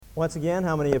Once again,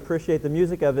 how many appreciate the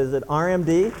music of, is it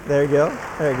RMD? There you go.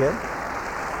 Very good.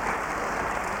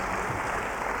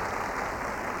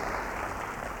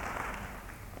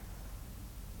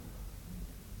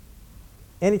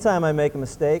 Anytime I make a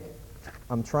mistake,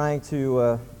 I'm trying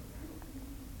to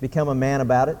become a man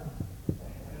about it,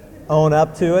 own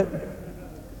up to it,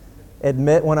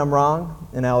 admit when I'm wrong.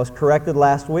 And I was corrected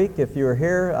last week. If you were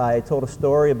here, I told a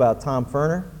story about Tom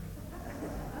Ferner.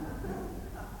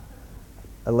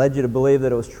 I led you to believe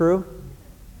that it was true.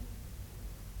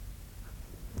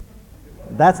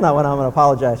 That's not what I'm going to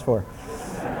apologize for.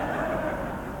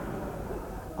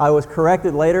 I was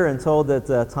corrected later and told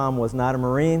that Tom was not a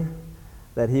Marine,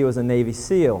 that he was a Navy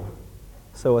SEAL.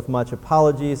 So with much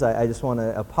apologies, I just want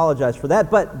to apologize for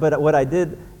that. But what I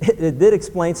did, it did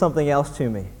explain something else to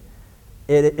me.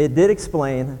 It did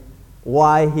explain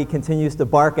why he continues to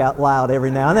bark out loud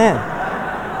every now and then.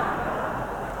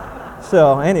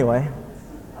 So anyway,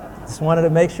 just wanted to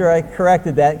make sure I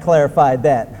corrected that, clarified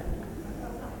that.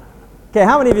 Okay,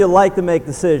 how many of you like to make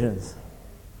decisions?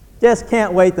 Just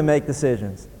can't wait to make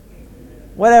decisions.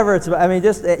 Whatever it's about. I mean,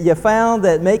 just you found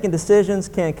that making decisions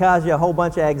can cause you a whole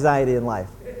bunch of anxiety in life.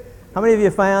 How many of you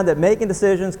found that making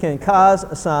decisions can cause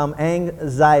some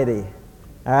anxiety?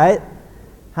 All right?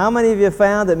 How many of you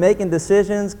found that making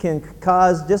decisions can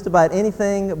cause just about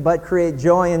anything but create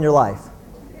joy in your life?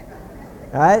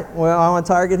 All right? Well, I'm on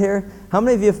target here. How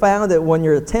many of you found that when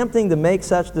you're attempting to make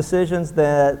such decisions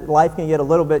that life can get a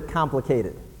little bit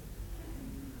complicated?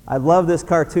 I love this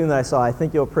cartoon that I saw. I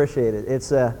think you'll appreciate it.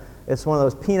 It's one of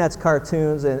those Peanuts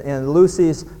cartoons, and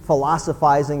Lucy's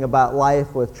philosophizing about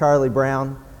life with Charlie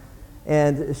Brown.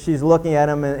 And she's looking at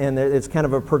him, and it's kind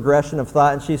of a progression of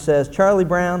thought. And she says, Charlie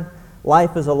Brown,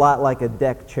 life is a lot like a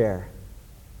deck chair.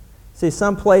 See,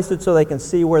 some place it so they can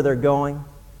see where they're going.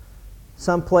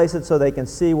 Some place it so they can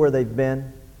see where they've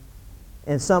been.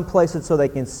 And some place it so they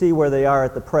can see where they are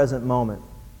at the present moment.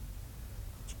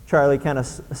 Charlie kind of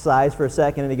sighs for a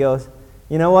second, and he goes,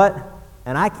 you know what?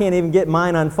 And I can't even get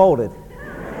mine unfolded.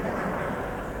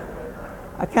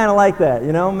 I kind of like that,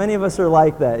 you know? Many of us are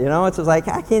like that, you know? It's just like,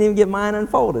 I can't even get mine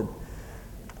unfolded.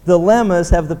 Dilemmas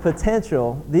have the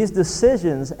potential, these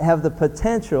decisions have the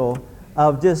potential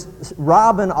of just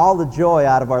robbing all the joy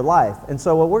out of our life. And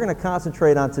so what we're going to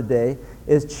concentrate on today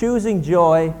is choosing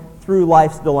joy through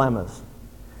life's dilemmas.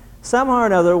 Somehow or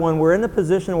another, when we're in the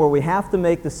position where we have to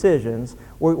make decisions,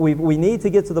 we need to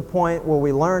get to the point where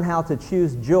we learn how to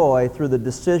choose joy through the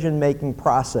decision-making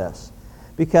process.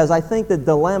 Because I think that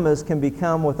dilemmas can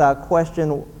become, without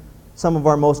question, some of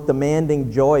our most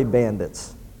demanding joy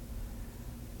bandits.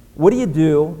 What do you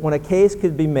do when a case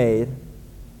could be made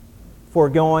for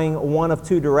going one of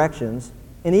two directions,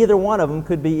 and either one of them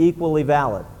could be equally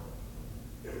valid?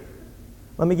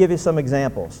 Let me give you some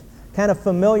examples. Kind of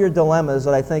familiar dilemmas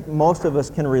that I think most of us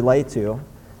can relate to.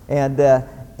 And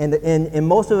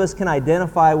most of us can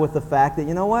identify with the fact that,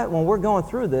 you know what, when we're going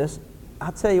through this,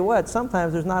 I'll tell you what,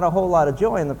 sometimes there's not a whole lot of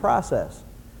joy in the process.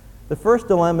 The first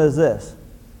dilemma is this.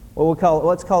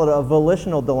 Let's call it a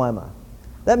volitional dilemma.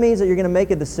 That means that you're going to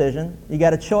make a decision. You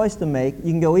got a choice to make.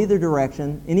 You can go either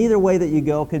direction. And either way that you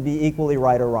go could be equally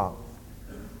right or wrong.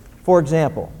 For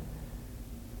example,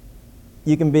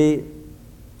 you can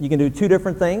do two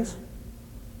different things.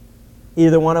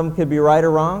 Either one of them could be right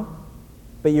or wrong,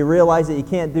 but you realize that you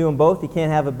can't do them both. You can't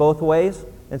have it both ways.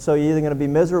 And so you're either going to be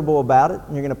miserable about it,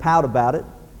 and you're going to pout about it,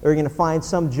 or you're going to find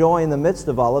some joy in the midst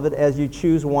of all of it as you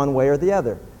choose one way or the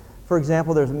other. For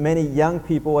example, there's many young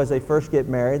people as they first get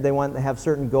married, they want to have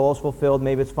certain goals fulfilled.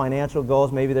 Maybe it's financial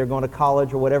goals, maybe they're going to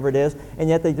college or whatever it is, and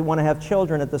yet they want to have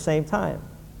children at the same time.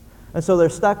 And so they're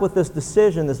stuck with this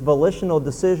decision, this volitional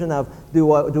decision of, do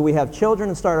we have children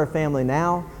and start our family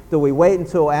now? Do we wait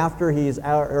until after he's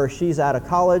out or she's out of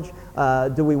college?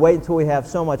 Do we wait until we have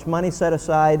so much money set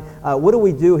aside? What do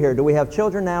we do here? Do we have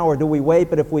children now, or do we wait?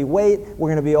 But if we wait, we're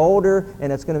going to be older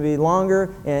and it's going to be longer.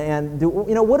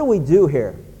 What do we do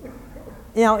here?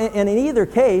 You know, and in either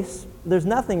case, there's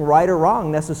nothing right or wrong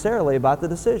necessarily about the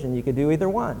decision. You could do either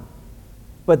one.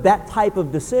 But that type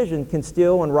of decision can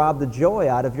steal and rob the joy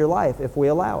out of your life if we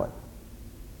allow it.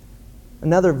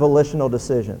 Another volitional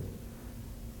decision.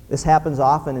 This happens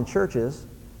often in churches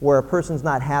where a person's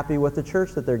not happy with the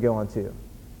church that they're going to.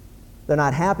 They're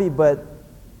not happy, but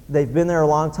they've been there a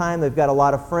long time. They've got a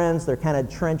lot of friends. They're kind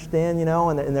of trenched in, you know,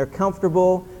 and they're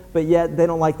comfortable, but yet they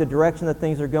don't like the direction that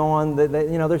things are going.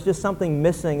 There's just something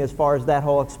missing as far as that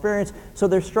whole experience. So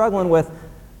they're struggling with,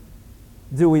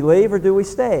 do we leave or do we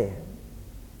stay?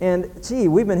 And gee,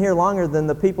 we've been here longer than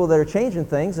the people that are changing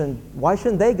things, and why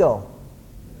shouldn't they go?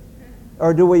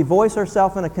 Or do we voice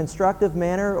ourselves in a constructive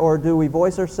manner, or do we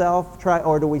voice ourselves,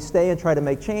 or do we stay and try to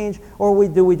make change, or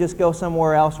do we just go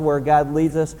somewhere else where God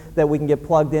leads us that we can get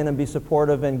plugged in and be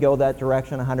supportive and go that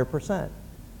direction 100%?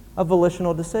 A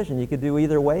volitional decision. You could do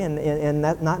either way, and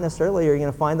not necessarily are you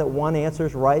going to find that one answer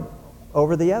is right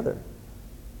over the other.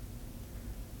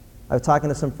 I was talking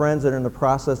to some friends that are in the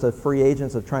process of free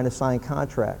agents of trying to sign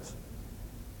contracts.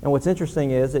 And what's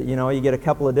interesting is that, you get a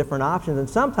couple of different options, and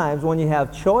sometimes when you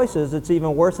have choices, it's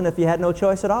even worse than if you had no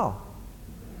choice at all.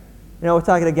 We're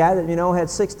talking to a guy that, had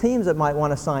 6 teams that might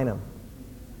want to sign him.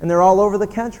 And they're all over the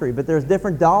country, but there's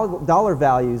different dollar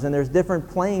values, and there's different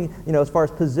playing, as far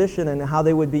as position and how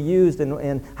they would be used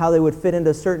and how they would fit into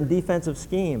a certain defensive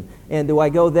scheme. And do I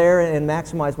go there and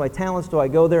maximize my talents? Do I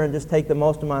go there and just take the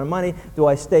most amount of money? Do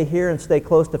I stay here and stay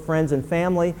close to friends and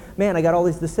family? Man, I got all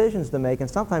these decisions to make, and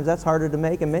sometimes that's harder to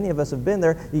make, and many of us have been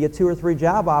there. You get 2 or 3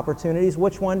 job opportunities.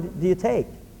 Which one do you take?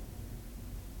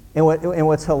 And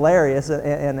what's hilarious,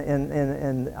 and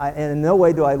in no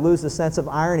way do I lose the sense of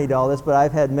irony to all this, but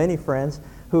I've had many friends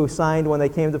who signed when they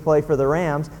came to play for the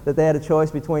Rams that they had a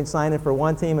choice between signing for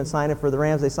one team and signing for the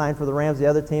Rams. They signed for the Rams. The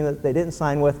other team that they didn't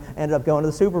sign with ended up going to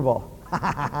the Super Bowl.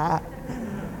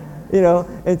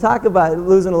 And talk about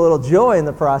losing a little joy in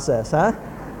the process, huh?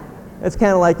 It's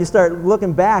kind of like you start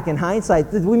looking back in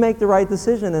hindsight, did we make the right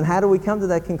decision, and how do we come to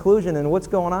that conclusion, and what's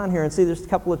going on here? And see, there's a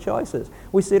couple of choices.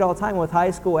 We see it all the time with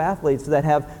high school athletes that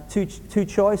have two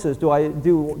choices. Do I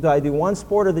do one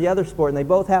sport or the other sport? And they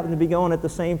both happen to be going at the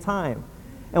same time.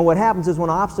 And what happens is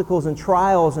when obstacles and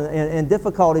trials and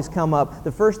difficulties come up,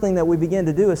 the first thing that we begin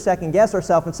to do is second guess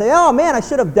ourselves and say, oh man, I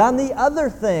should have done the other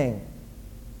thing.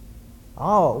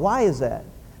 Oh, why is that?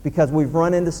 Because we've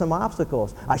run into some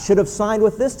obstacles. I should have signed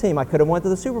with this team. I could have went to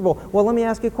the Super Bowl. Well, let me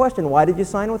ask you a question. Why did you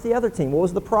sign with the other team? What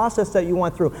was the process that you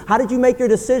went through? How did you make your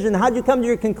decision? How did you come to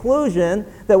your conclusion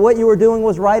that what you were doing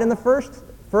was right in the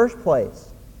first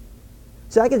place?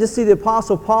 See, I can just see the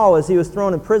Apostle Paul as he was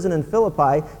thrown in prison in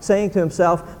Philippi saying to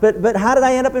himself, but how did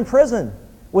I end up in prison?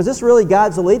 Was this really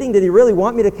God's leading? Did he really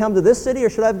want me to come to this city, or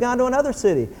should I have gone to another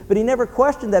city? But he never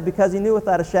questioned that, because he knew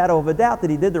without a shadow of a doubt that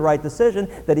he did the right decision,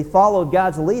 that he followed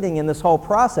God's leading in this whole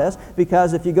process.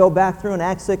 Because if you go back through in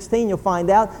Acts 16, you'll find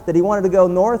out that he wanted to go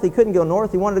north, he couldn't go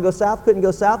north. He wanted to go south, couldn't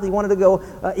go south. He wanted to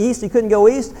go east, he couldn't go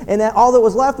east. And that all that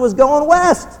was left was going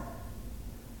west.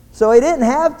 So he didn't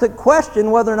have to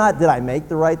question whether or not, did I make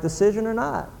the right decision or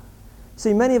not?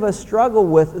 See, many of us struggle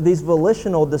with these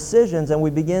volitional decisions, and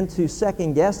we begin to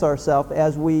second guess ourselves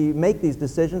as we make these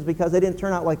decisions because they didn't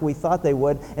turn out like we thought they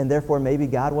would, and therefore maybe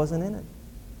God wasn't in it.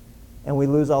 And we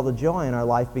lose all the joy in our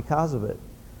life because of it.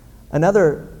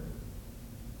 Another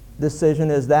decision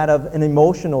is that of an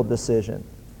emotional decision.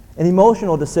 An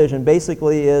emotional decision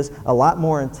basically is a lot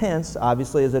more intense,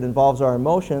 obviously, as it involves our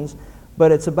emotions,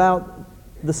 but it's about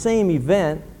the same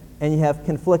event, and you have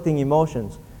conflicting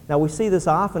emotions. Now, we see this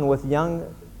often with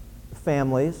young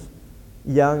families,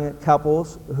 young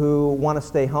couples who want to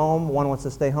stay home. One wants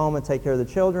to stay home and take care of the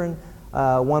children.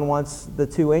 One wants the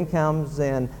 2 incomes,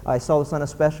 and I saw this on a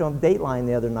special on Dateline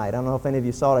the other night. I don't know if any of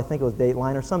you saw it. I think it was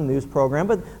Dateline or some news program.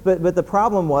 But the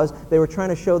problem was they were trying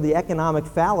to show the economic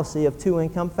fallacy of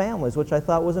 2-income families, which I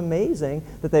thought was amazing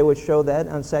that they would show that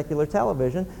on secular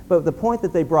television. But the point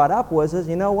that they brought up was,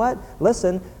 you know what?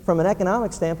 Listen, from an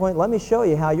economic standpoint, let me show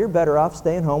you how you're better off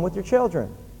staying home with your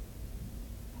children.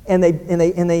 And they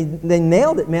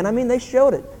nailed it, man. I mean, they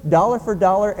showed it, dollar for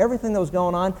dollar, everything that was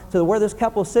going on, to where this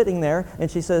couple's sitting there,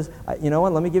 and she says, you know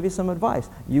what, let me give you some advice.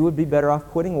 You would be better off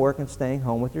quitting work and staying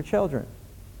home with your children.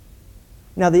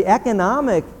 Now, the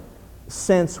economic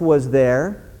sense was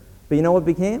there, but you know what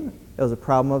became? It was a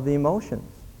problem of the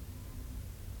emotions.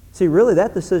 See, really,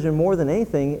 that decision, more than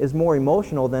anything, is more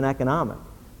emotional than economic.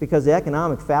 Because the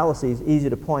economic fallacy is easy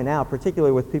to point out,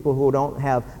 particularly with people who don't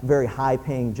have very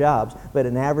high-paying jobs. But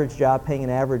an average job paying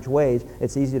an average wage,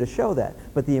 it's easy to show that.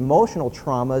 But the emotional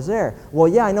trauma is there. Well,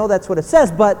 yeah, I know that's what it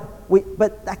says, but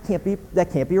that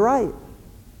can't be right.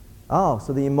 Oh,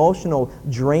 so the emotional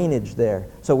drainage there.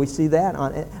 So we see that.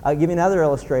 I'll give you another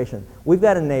illustration. We've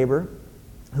got a neighbor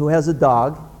who has a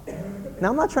dog. Now,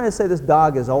 I'm not trying to say this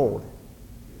dog is old,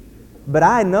 but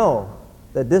I know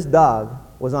that this dog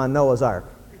was on Noah's Ark.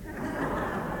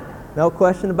 No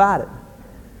question about it.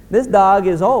 This dog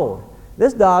is old.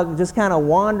 This dog just kind of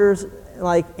wanders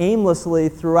like aimlessly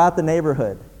throughout the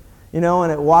neighborhood,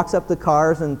 and it walks up to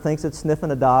cars and thinks it's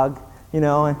sniffing a dog,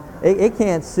 and it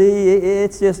can't see.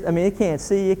 It's just, it can't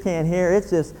see, it can't hear. It's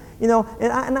just, and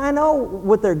I know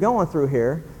what they're going through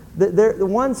here. The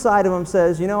one side of them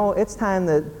says, it's time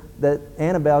that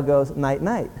Annabelle goes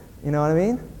night-night. You know what I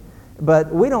mean?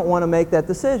 But we don't want to make that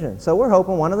decision. So we're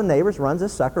hoping one of the neighbors runs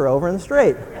this sucker over in the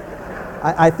street.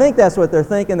 I think that's what they're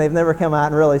thinking. They've never come out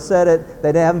and really said it.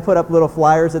 They haven't put up little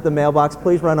flyers at the mailbox,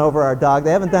 please run over our dog.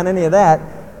 They haven't done any of that.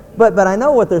 But I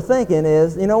know what they're thinking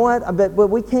is, you know what, but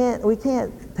we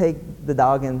can't take the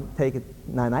dog and take it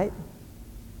night-night.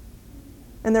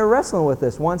 And they're wrestling with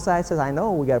this. One side says, I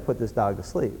know we got to put this dog to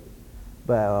sleep,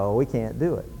 but we can't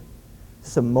do it.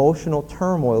 It's emotional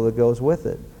turmoil that goes with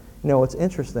it. You know, it's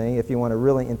interesting, if you want to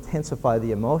really intensify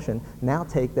the emotion, now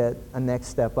take that a next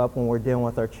step up when we're dealing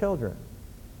with our children.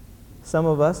 Some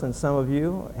of us and some of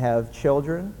you have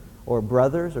children or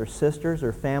brothers or sisters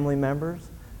or family members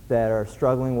that are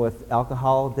struggling with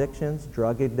alcohol addictions,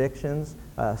 drug addictions,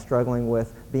 struggling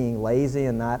with being lazy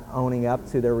and not owning up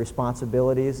to their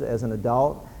responsibilities as an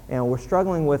adult. And we're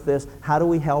struggling with this. How do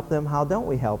we help them? How don't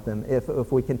we help them?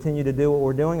 If we continue to do what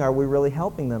we're doing, are we really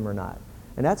helping them or not?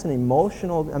 And that's an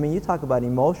emotional, I mean, you talk about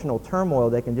emotional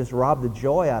turmoil that can just rob the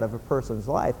joy out of a person's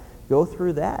life. Go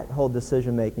through that whole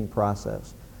decision-making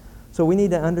process. So we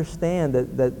need to understand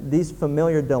that these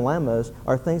familiar dilemmas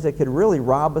are things that could really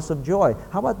rob us of joy.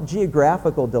 How about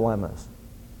geographical dilemmas?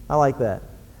 I like that.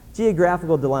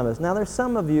 Geographical dilemmas. Now, there's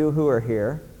some of you who are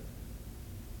here,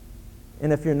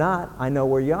 and if you're not, I know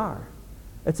where you are.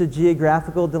 It's a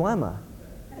geographical dilemma.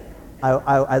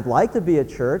 I'd like to be at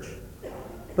church,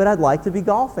 but I'd like to be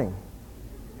golfing.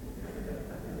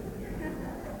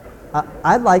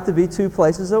 I'd like to be two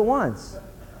places at once.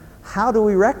 How do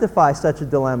we rectify such a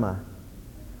dilemma?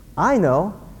 I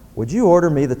know. Would you order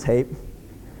me the tape?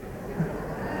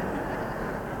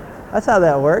 That's how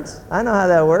that works. I know how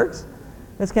that works.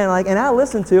 It's kind of like, and I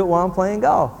listen to it while I'm playing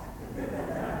golf.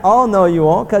 Oh, no, you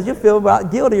won't, because you feel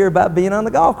guiltier about being on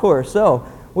the golf course. So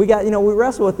we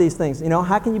wrestle with these things.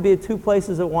 How can you be at two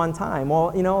places at one time?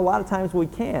 Well, a lot of times we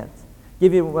can't.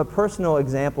 Give you a personal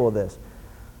example of this.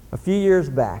 A few years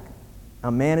back,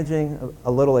 I'm managing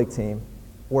a Little League team.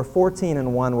 We're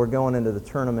 14-1. We're going into the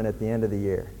tournament at the end of the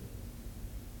year.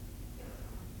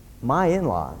 My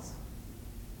in-laws,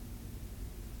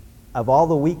 of all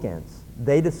the weekends,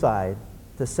 they decide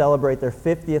to celebrate their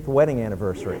 50th wedding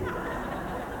anniversary.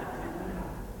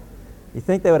 You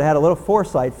think they would have had a little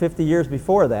foresight 50 years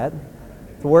before that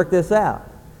to work this out.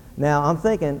 Now, I'm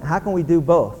thinking, how can we do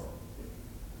both?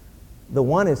 The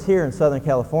one is here in Southern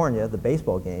California, the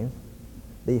baseball games.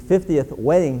 The 50th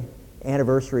wedding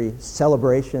anniversary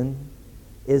celebration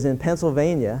is in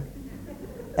Pennsylvania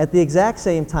at the exact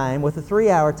same time with a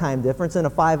 3-hour time difference and a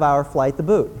 5-hour flight to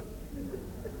boot.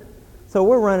 So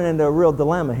we're running into a real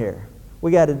dilemma here.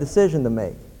 We got a decision to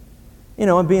make.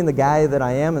 And being the guy that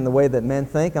I am and the way that men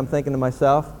think, I'm thinking to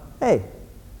myself, hey,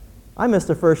 I missed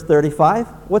the first 35.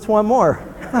 What's one more?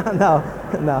 No,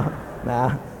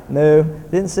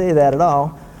 didn't say that at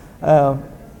all.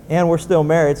 And we're still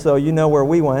married, so you know where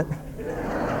we went.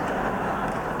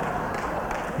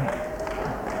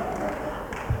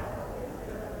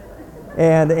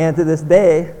 And to this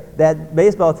day, that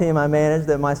baseball team I managed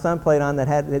that my son played on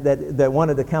that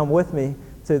wanted to come with me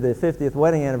to the 50th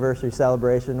wedding anniversary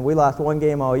celebration, we lost one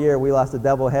game all year. We lost a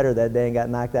doubleheader that day and got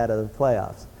knocked out of the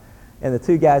playoffs. And the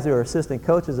two guys who are assistant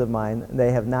coaches of mine,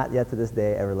 they have not yet to this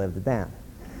day ever lived it down.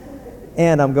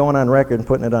 And I'm going on record and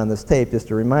putting it on this tape just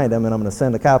to remind them, and I'm going to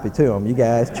send a copy to them. You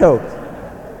guys choked.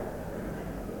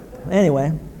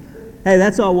 Anyway, hey,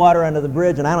 that's all water under the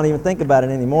bridge, and I don't even think about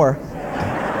it anymore.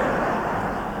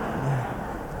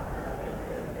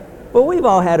 But we've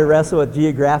all had to wrestle with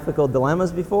geographical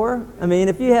dilemmas before. I mean,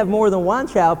 if you have more than one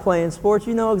child playing sports,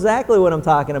 you know exactly what I'm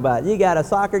talking about. You got a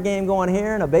soccer game going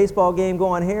here and a baseball game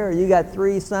going here, or you got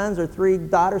 3 sons or 3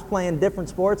 daughters playing different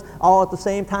sports all at the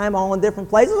same time, all in different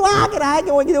places. Well, how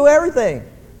can we do everything?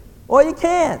 Well, you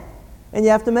can't. And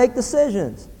you have to make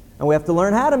decisions. And we have to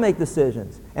learn how to make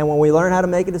decisions. And when we learn how to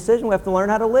make a decision, we have to learn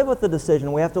how to live with the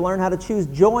decision. We have to learn how to choose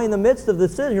joy in the midst of the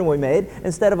decision we made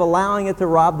instead of allowing it to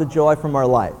rob the joy from our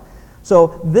life.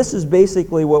 So this is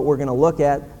basically what we're going to look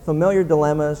at, familiar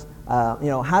dilemmas.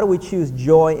 How do we choose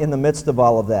joy in the midst of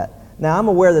all of that? Now, I'm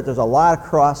aware that there's a lot of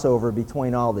crossover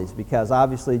between all these because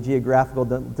obviously geographical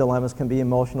dilemmas can be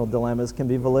emotional dilemmas, can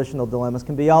be volitional dilemmas,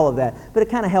 can be all of that. But it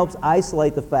kind of helps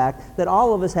isolate the fact that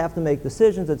all of us have to make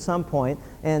decisions at some point,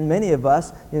 and many of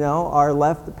us, are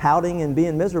left pouting and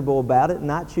being miserable about it and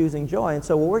not choosing joy. And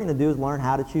so what we're going to do is learn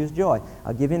how to choose joy.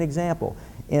 I'll give you an example.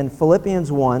 In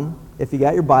Philippians 1, if you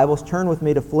got your Bibles, turn with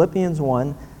me to Philippians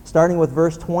 1, starting with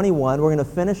verse 21. We're going to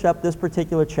finish up this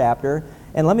particular chapter.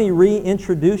 And let me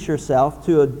reintroduce yourself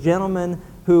to a gentleman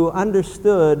who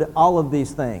understood all of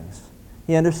these things.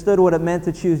 He understood what it meant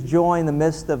to choose joy in the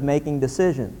midst of making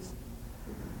decisions.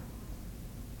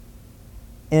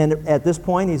 And at this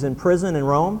point, he's in prison in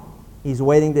Rome. He's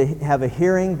waiting to have a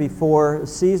hearing before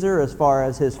Caesar as far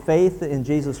as his faith in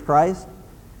Jesus Christ.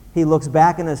 He looks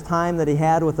back in his time that he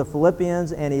had with the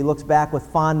Philippians, and he looks back with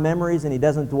fond memories, and he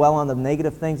doesn't dwell on the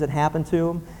negative things that happened to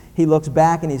him. He looks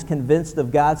back and he's convinced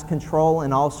of God's control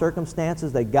in all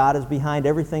circumstances, that God is behind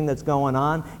everything that's going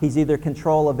on. He's either in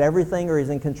control of everything or he's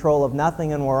in control of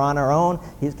nothing, and we're on our own.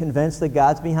 He's convinced that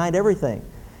God's behind everything.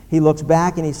 He looks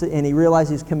back and he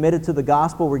realizes he's committed to the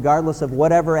gospel regardless of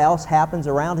whatever else happens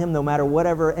around him, no matter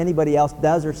whatever anybody else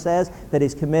does or says, that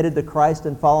he's committed to Christ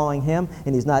and following him,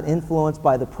 and he's not influenced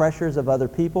by the pressures of other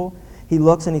people. He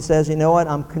looks and he says, you know what,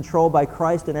 I'm controlled by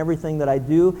Christ in everything that I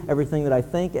do, everything that I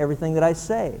think, everything that I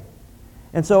say.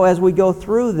 And so as we go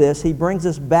through this, he brings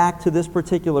us back to this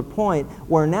particular point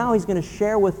where now he's going to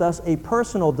share with us a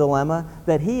personal dilemma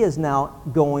that he is now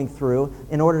going through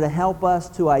in order to help us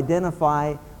to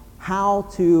identify how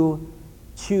to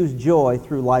choose joy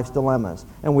through life's dilemmas.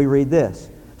 And we read this,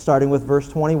 starting with verse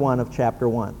 21 of chapter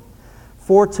 1.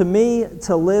 For to me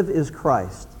to live is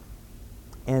Christ,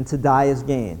 and to die is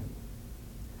gain.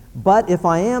 But if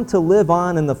I am to live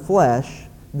on in the flesh,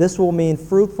 this will mean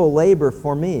fruitful labor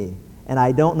for me, and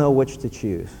I don't know which to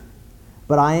choose.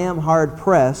 But I am hard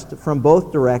pressed from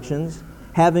both directions,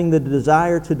 having the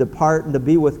desire to depart and to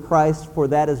be with Christ, for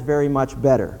that is very much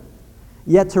better.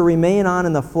 Yet to remain on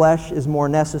in the flesh is more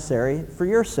necessary for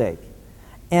your sake.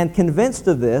 And convinced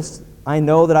of this, I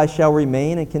know that I shall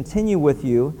remain and continue with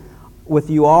you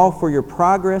all for your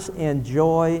progress and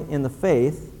joy in the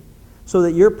faith, so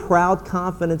that your proud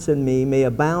confidence in me may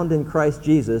abound in Christ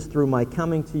Jesus through my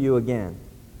coming to you again.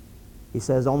 He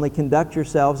says, only conduct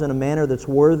yourselves in a manner that's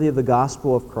worthy of the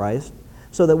gospel of Christ,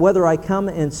 so that whether I come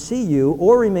and see you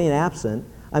or remain absent,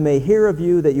 I may hear of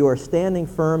you that you are standing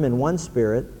firm in one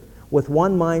spirit, with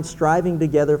one mind striving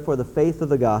together for the faith of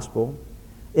the gospel,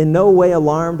 in no way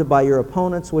alarmed by your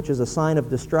opponents, which is a sign of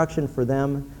destruction for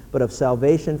them, but of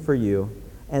salvation for you,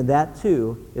 and that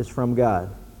too is from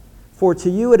God. For to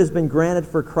you it has been granted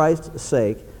for Christ's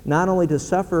sake, not only to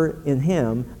suffer in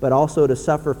him, but also to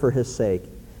suffer for his sake,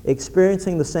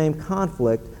 experiencing the same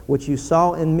conflict which you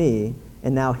saw in me,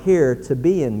 and now hear to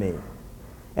be in me.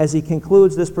 As he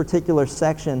concludes this particular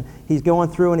section, he's going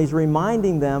through and he's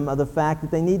reminding them of the fact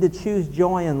that they need to choose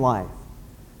joy in life.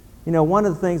 You know, one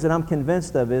of the things that I'm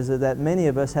convinced of is that many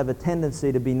of us have a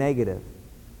tendency to be negative.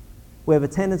 We have a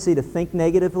tendency to think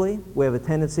negatively. We have a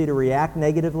tendency to react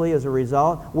negatively as a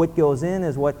result. What goes in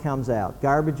is what comes out.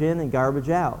 Garbage in and garbage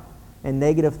out. And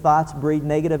negative thoughts breed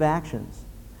negative actions.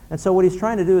 And so what he's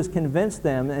trying to do is convince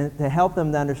them and to help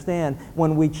them to understand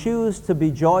when we choose to be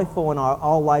joyful in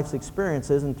all life's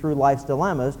experiences and through life's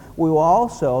dilemmas, we will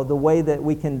also, the way that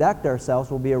we conduct ourselves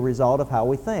will be a result of how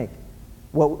we think.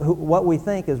 What we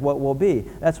think is what we'll be.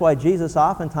 That's why Jesus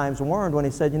oftentimes warned when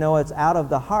he said, you know, it's out of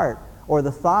the heart or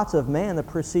the thoughts of man that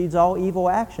precedes all evil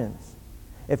actions.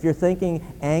 If you're thinking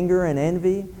anger and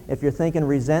envy, if you're thinking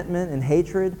resentment and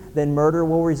hatred, then murder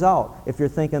will result. If you're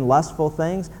thinking lustful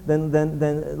things,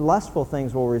 then lustful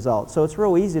things will result. So it's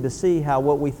real easy to see how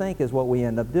what we think is what we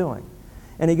end up doing.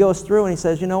 And he goes through and he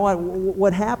says, you know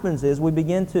what happens is we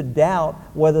begin to doubt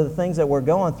whether the things that we're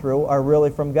going through are really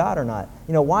from God or not.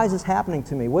 You know, why is this happening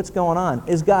to me? What's going on?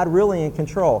 Is God really in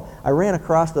control? I ran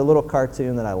across a little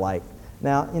cartoon that I liked.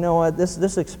 Now, you know what?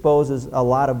 This exposes a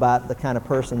lot about the kind of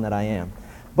person that I am.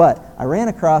 But I ran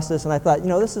across this and I thought, you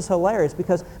know, this is hilarious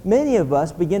because many of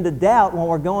us begin to doubt when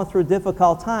we're going through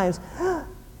difficult times,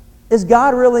 is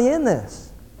God really in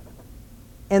this?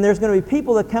 And there's going to be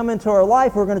people that come into our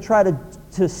life who are going to try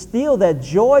to steal that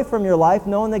joy from your life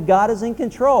knowing that God is in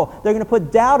control. They're going to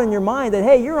put doubt in your mind that,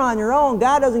 hey, you're on your own.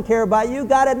 God doesn't care about you.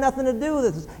 God had nothing to do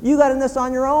with this. You got in this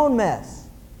on your own mess.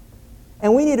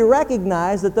 And we need to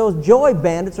recognize that those joy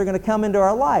bandits are going to come into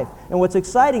our life. And what's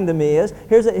exciting to me is,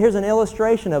 here's an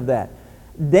illustration of that.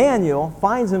 Daniel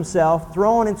finds himself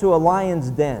thrown into a lion's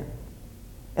den.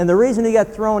 And the reason he got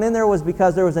thrown in there was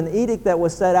because there was an edict that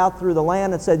was set out through the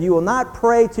land that said, you will not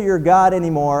pray to your God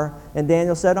anymore. And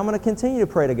Daniel said, I'm going to continue to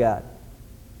pray to God.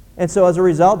 And so as a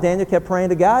result, Daniel kept praying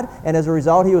to God. And as a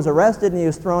result, he was arrested and he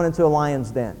was thrown into a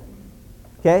lion's den.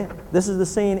 Okay? This is the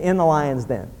scene in the lion's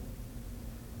den.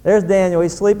 There's Daniel.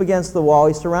 He's asleep against the wall.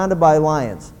 He's surrounded by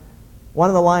lions. One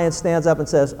of the lions stands up and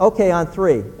says, okay, on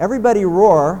 3. Everybody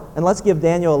roar, and let's give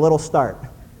Daniel a little start.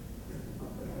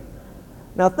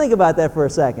 Now think about that for a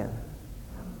second.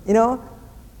 You know,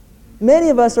 many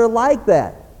of us are like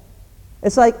that.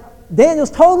 It's like Daniel's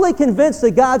totally convinced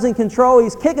that God's in control.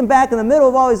 He's kicking back in the middle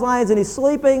of all these lions, and he's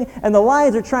sleeping, and the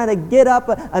lions are trying to get up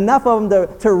enough of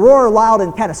them to roar loud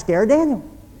and kind of scare Daniel.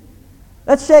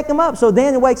 Let's shake him up. So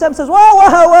Daniel wakes up and says,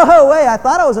 whoa, wait, I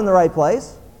thought I was in the right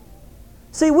place.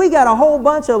 See, we got a whole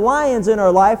bunch of lions in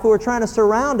our life who are trying to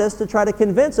surround us to try to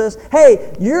convince us,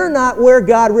 hey, you're not where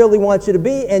God really wants you to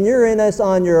be, and you're in this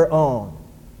on your own.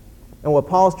 And what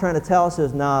Paul's trying to tell us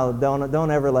is, no,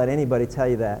 don't ever let anybody tell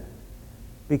you that.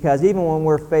 Because even when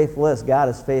we're faithless, God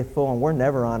is faithful, and we're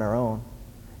never on our own.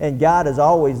 And God is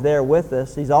always there with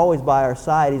us. He's always by our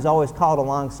side. He's always called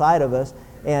alongside of us.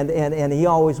 And He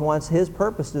always wants His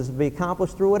purposes to be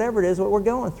accomplished through whatever it is what we're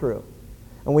going through.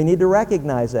 And we need to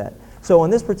recognize that. So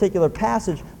in this particular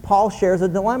passage, Paul shares a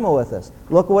dilemma with us.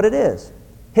 Look what it is.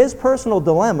 His personal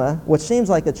dilemma, which seems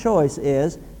like a choice,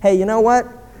 is, hey, you know what?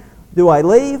 Do I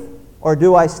leave or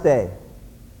do I stay?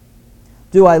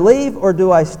 Do I leave or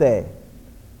do I stay?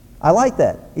 I like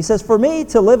that. He says, for me,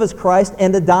 to live is Christ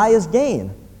and to die is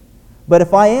gain. But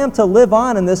if I am to live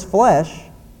on in this flesh,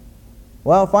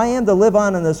 well, if I am to live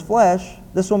on in this flesh,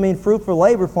 this will mean fruitful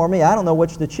labor for me. I don't know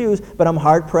which to choose, but I'm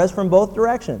hard-pressed from both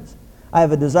directions. I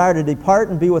have a desire to depart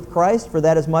and be with Christ, for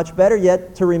that is much better,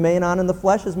 yet to remain on in the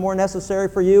flesh is more necessary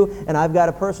for you, and I've got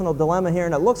a personal dilemma here,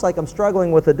 and it looks like I'm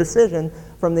struggling with a decision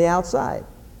from the outside.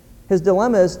 His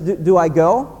dilemma is, do I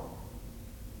go?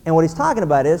 And what he's talking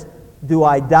about is, do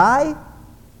I die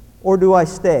or do I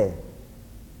stay?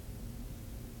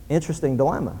 Interesting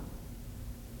dilemma.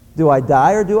 Do I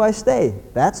die or do I stay?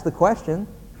 That's the question.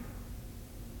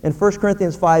 In 1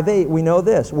 Corinthians 5:8, we know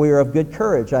this. We are of good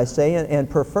courage, I say, and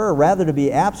prefer rather to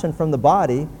be absent from the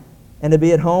body and to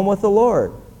be at home with the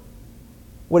Lord.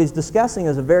 What he's discussing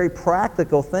is a very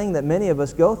practical thing that many of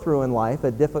us go through in life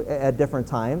at different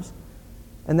times,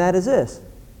 and that is this.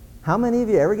 How many of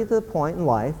you ever get to the point in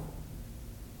life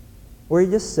where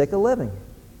you're just sick of living?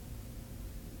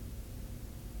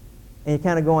 And you're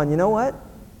kind of going, you know what?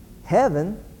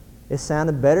 Heaven is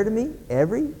sounding better to me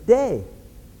every day.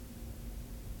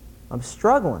 I'm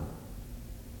struggling.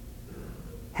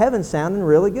 Heaven's sounding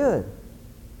really good.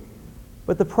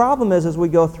 But the problem is, as we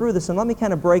go through this, and let me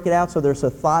kind of break it out so there's a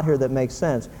thought here that makes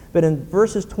sense. But in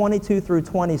verses 22 through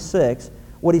 26,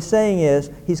 what he's saying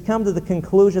is, he's come to the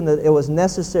conclusion that it was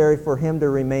necessary for him to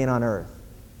remain on earth.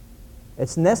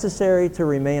 It's necessary to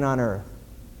remain on earth.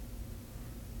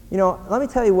 You know, let me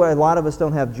tell you why a lot of us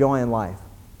don't have joy in life.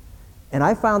 And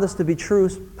I found this to be true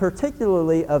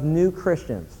particularly of new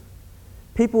Christians.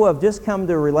 People who have just come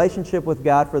to a relationship with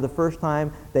God for the first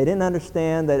time, they didn't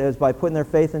understand that it was by putting their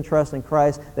faith and trust in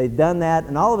Christ. They've done that,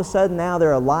 and all of a sudden now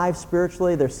they're alive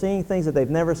spiritually. They're seeing things that they've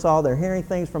never saw. They're hearing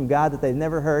things from God that they've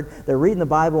never heard. They're reading the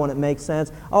Bible and it makes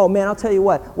sense. Oh man, I'll tell you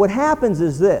what. What happens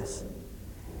is this.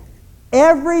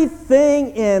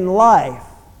 Everything in life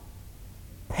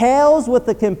pales with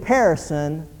the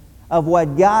comparison of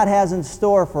what God has in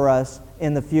store for us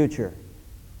in the future.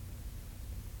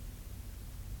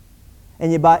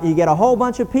 And you get a whole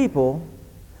bunch of people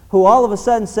who all of a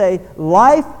sudden say,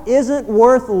 life isn't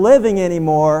worth living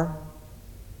anymore,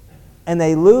 and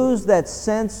they lose that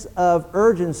sense of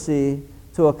urgency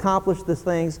to accomplish the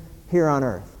things here on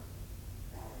earth.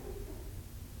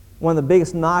 One of the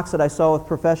biggest knocks that I saw with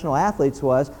professional athletes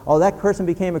was, oh, that person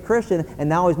became a Christian and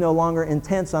now he's no longer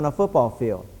intense on a football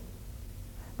field.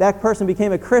 That person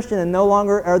became a Christian and no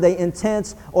longer are they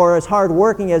intense or as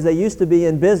hardworking as they used to be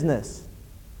in business.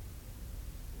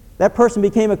 That person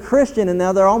became a Christian and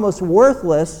now they're almost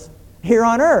worthless here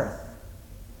on earth.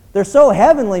 They're so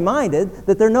heavenly minded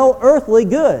that they're no earthly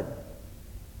good.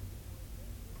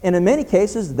 And in many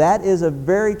cases, that is a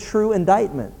very true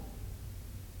indictment,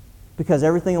 because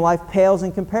everything in life pales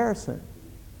in comparison.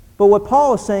 But what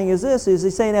Paul is saying is this, is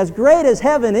he's saying, as great as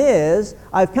heaven is,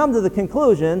 I've come to the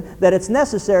conclusion that it's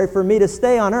necessary for me to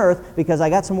stay on earth because I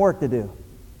got some work to do.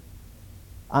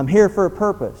 I'm here for a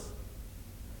purpose.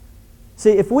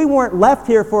 See, if we weren't left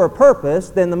here for a purpose,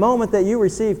 then the moment that you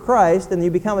receive Christ and you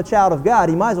become a child of God,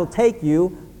 He might as well take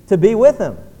you to be with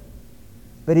Him.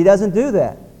 But He doesn't do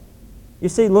that. You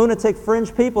see lunatic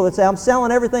fringe people that say, I'm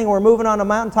selling everything, we're moving on a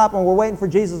mountaintop, and we're waiting for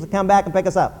Jesus to come back and pick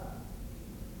us up.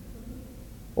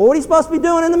 Well, what are you supposed to be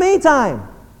doing in the meantime?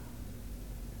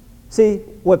 See,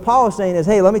 what Paul is saying is,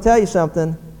 hey, let me tell you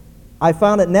something. I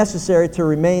found it necessary to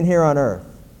remain here on earth.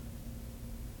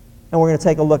 And we're going to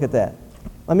take a look at that.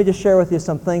 Let me just share with you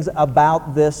some things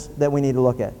about this that we need to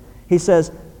look at. He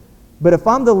says, but if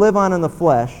I'm to live on in the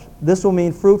flesh, this will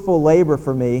mean fruitful labor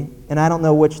for me, and I don't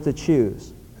know which to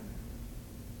choose.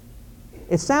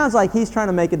 It sounds like he's trying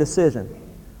to make a decision.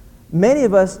 Many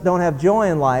of us don't have joy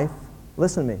in life.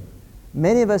 Listen to me.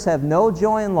 Many of us have no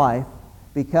joy in life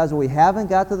because we haven't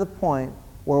got to the point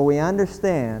where we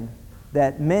understand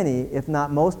that many, if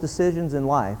not most decisions in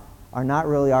life, are not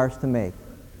really ours to make,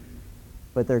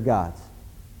 but they're God's.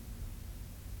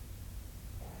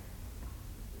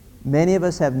 Many of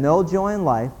us have no joy in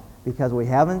life Because we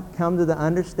haven't come to the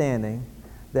understanding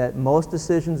that most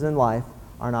decisions in life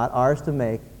are not ours to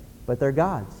make, but they're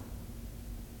God's.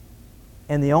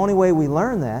 And the only way we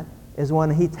learn that is when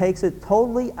He takes it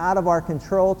totally out of our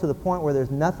control to the point where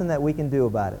there's nothing that we can do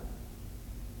about it.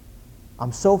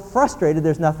 I'm so frustrated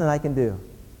there's nothing I can do.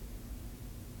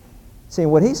 See,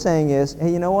 what He's saying is,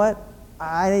 hey, you know what?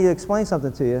 I need to explain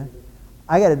something to you.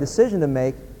 I got a decision to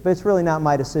make, but it's really not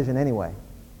my decision anyway.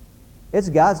 It's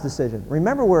God's decision.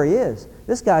 Remember where He is.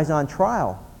 This guy's on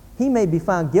trial. He may be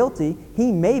found guilty.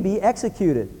 He may be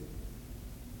executed.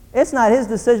 It's not His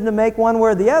decision to make one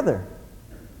way or the other.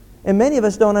 And many of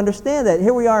us don't understand that.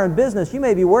 Here we are in business. You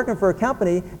may be working for a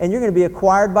company and you're going to be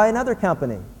acquired by another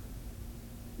company.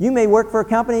 You may work for a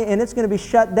company and it's going to be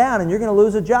shut down and you're going to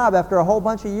lose a job after a whole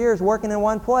bunch of years working in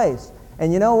one place.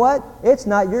 And you know what? It's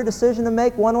not your decision to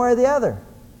make one way or the other.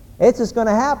 It's just going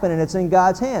to happen, and it's in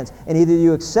God's hands. And either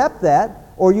you accept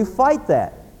that or you fight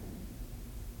that.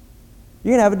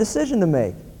 You're going to have a decision to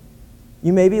make.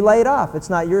 You may be laid off.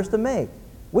 It's not yours to make.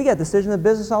 We get decisions in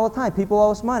business all the time. People owe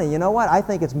us money. You know what? I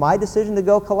think it's my decision to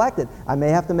go collect it. I may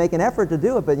have to make an effort to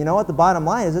do it, but you know what? The bottom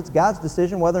line is it's God's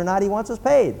decision whether or not He wants us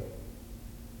paid.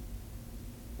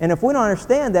 And if we don't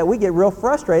understand that, we get real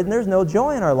frustrated and there's no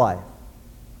joy in our life.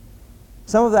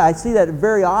 Some of that, I see that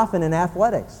very often in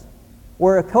athletics,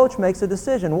 where a coach makes a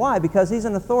decision. Why? Because he's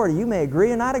an authority. You may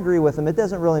agree or not agree with him. It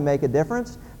doesn't really make a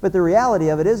difference. But the reality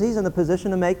of it is he's in the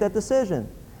position to make that decision.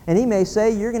 And he may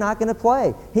say, you're not going to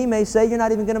play. He may say, you're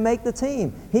not even going to make the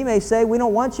team. He may say, we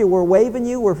don't want you. We're waiving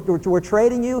you. We're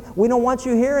trading you. We don't want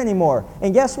you here anymore.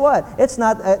 And guess what? It's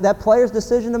not that player's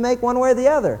decision to make one way or the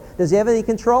other. Does he have any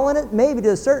control in it? Maybe to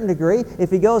a certain degree.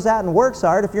 If he goes out and works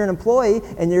hard, if you're an employee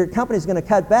and your company's going to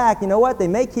cut back, you know what? They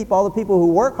may keep all the people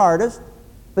who work hardest,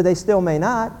 but they still may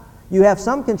not. You have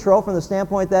some control from the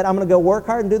standpoint that I'm going to go work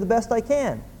hard and do the best I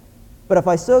can. But if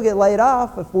I still get laid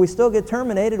off, if we still get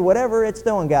terminated, whatever, it's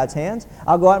still in God's hands.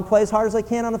 I'll go out and play as hard as I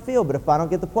can on the field. But if I don't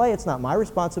get to play, it's not my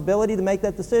responsibility to make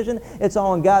that decision. It's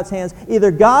all in God's hands. Either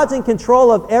God's in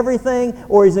control of everything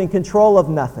or He's in control of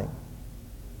nothing.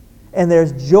 And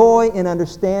there's joy in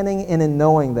understanding and in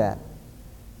knowing that.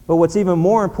 But what's even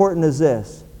more important is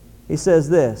this. He says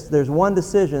this, there's one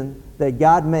decision that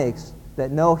God makes that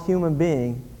no human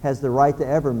being has the right to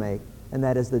ever make, and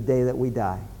that is the day that we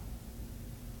die.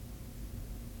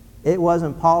 It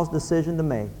wasn't Paul's decision to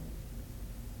make.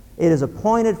 It is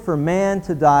appointed for man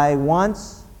to die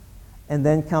once, and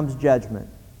then comes judgment.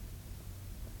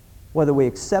 Whether we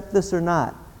accept this or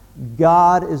not,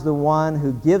 God is the one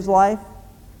who gives life,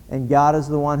 and God is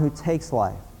the one who takes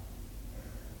life.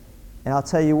 And I'll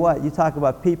tell you what, you talk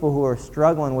about people who are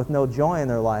struggling with no joy in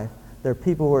their life. They're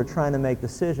people who are trying to make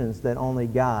decisions that only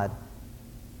God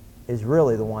is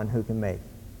really the one who can make.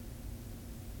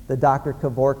 The Dr.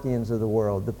 Kevorkians of the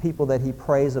world, the people that he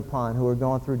preys upon who are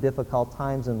going through difficult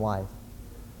times in life,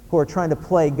 who are trying to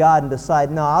play God and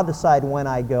decide, no, I'll decide when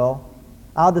I go.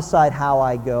 I'll decide how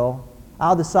I go.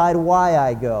 I'll decide why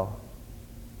I go.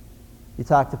 You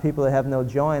talk to people that have no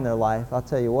joy in their life, I'll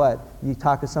tell you what, you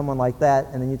talk to someone like that,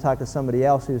 and then you talk to somebody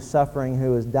else who's suffering,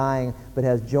 who is dying, but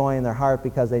has joy in their heart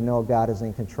because they know God is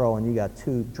in control, and you got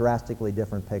two drastically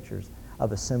different pictures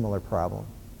of a similar problem.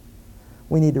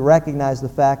 We need to recognize the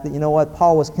fact that, you know what,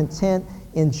 Paul was content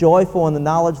and joyful in the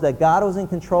knowledge that God was in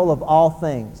control of all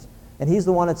things. And he's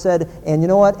the one that said, and you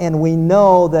know what, and we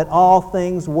know that all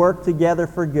things work together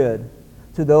for good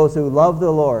to those who love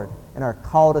the Lord and are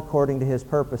called according to His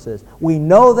purposes. We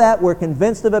know that, we're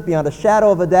convinced of it beyond a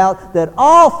shadow of a doubt, that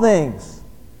all things,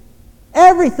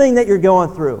 everything that you're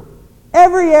going through,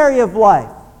 every area of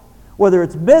life, whether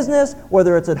it's business,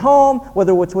 whether it's at home,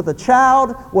 whether it's with a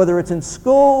child, whether it's in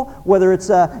school, whether it's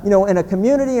in a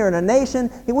community or in a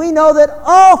nation, we know that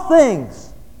all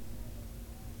things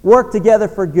work together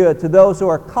for good to those who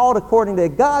are called according to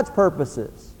God's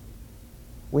purposes.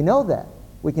 We know that.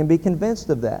 We can be convinced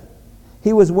of that.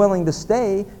 He was willing to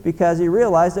stay because he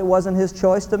realized it wasn't his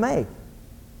choice to make.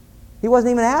 He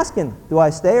wasn't even asking, do I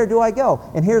stay or do I go?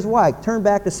 And here's why. Turn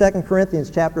back to 2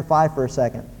 Corinthians chapter 5 for a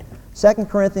second. 2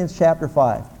 Corinthians chapter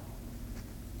 5.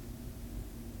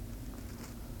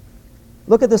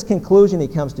 Look at this conclusion he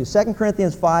comes to. 2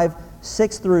 Corinthians 5,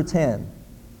 6 through 10.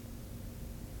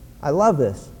 I love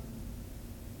this.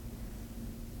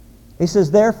 He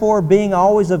says, therefore, being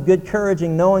always of good courage,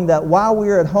 and knowing that while we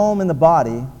are at home in the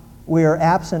body, we are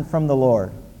absent from the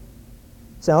Lord.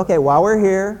 So, okay, while we're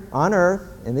here on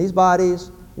earth, in these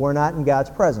bodies, we're not in God's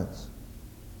presence.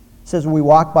 It says we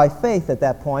walk by faith at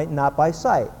that point, not by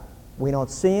sight. We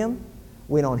don't see Him.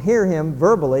 We don't hear Him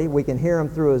verbally. We can hear Him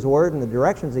through His Word and the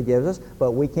directions He gives us,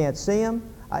 but we can't see Him.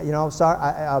 Sorry,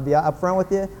 I'll be upfront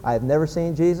with you. I have never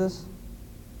seen Jesus.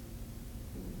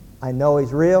 I know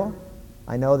He's real.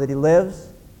 I know that He lives.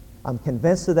 I'm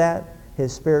convinced of that.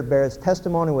 His Spirit bears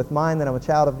testimony with mine that I'm a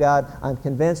child of God. I'm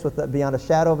convinced beyond a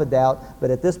shadow of a doubt,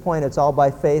 but at this point it's all by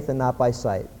faith and not by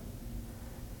sight.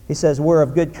 He says, we're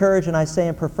of good courage, and I say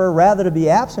and prefer rather to be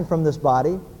absent from this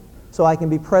body so I can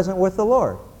be present with the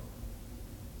Lord.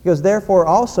 He goes, therefore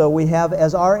also we have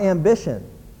as our ambition,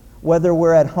 whether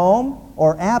we're at home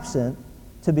or absent,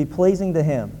 to be pleasing to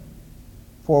Him.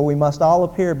 For we must all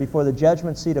appear before the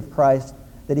judgment seat of Christ,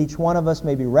 that each one of us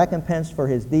may be recompensed for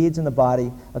his deeds in the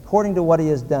body, according to what he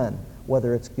has done,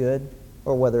 whether it's good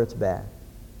or whether it's bad.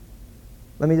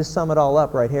 Let me just sum it all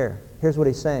up right here. Here's what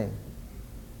he's saying.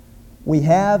 We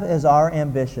have as our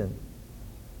ambition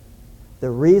the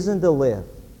reason to live,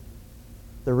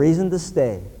 the reason to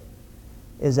stay,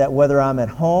 is that whether I'm at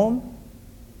home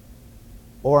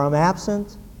or I'm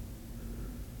absent,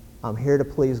 I'm here to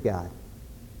please God.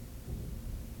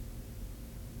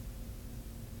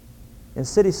 In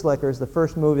City Slickers, the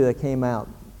first movie that came out,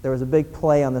 there was a big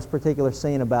play on this particular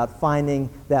scene about finding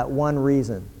that one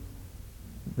reason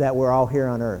that we're all here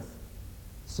on earth.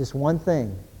 It's just one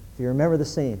thing. If you remember the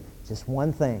scene, just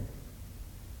one thing.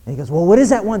 And he goes, well, what is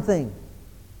that one thing?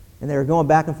 And they were going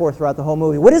back and forth throughout the whole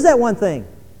movie. What is that one thing?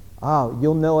 Oh,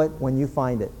 you'll know it when you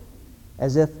find it.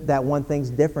 As if that one thing's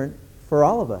different for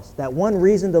all of us. That one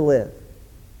reason to live.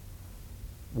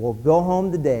 We'll go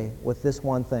home today with this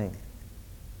one thing.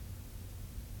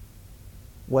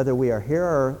 Whether we are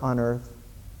here on earth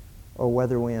or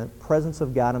whether we're in the presence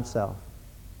of God Himself,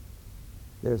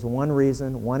 there's one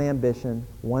reason, one ambition,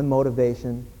 one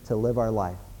motivation to live our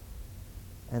life.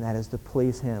 And that is to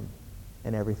please Him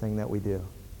in everything that we do.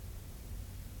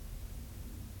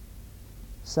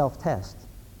 Self-test.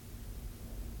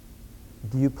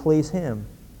 Do you please Him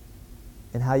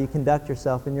in how you conduct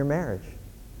yourself in your marriage?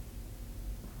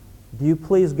 Do you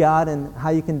please God in how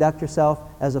you conduct yourself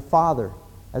as a father,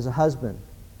 as a husband,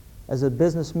 as a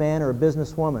businessman or a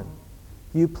businesswoman?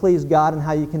 Do you please God in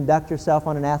how you conduct yourself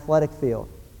on an athletic field?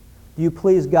 Do you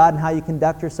please God in how you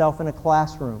conduct yourself in a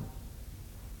classroom?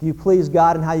 Do you please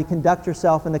God in how you conduct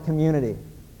yourself in the community?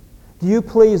 Do you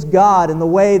please God in the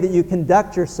way that you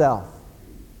conduct yourself?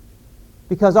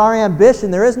 Because our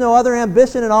ambition, there is no other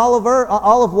ambition in all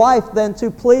of life than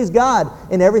to please God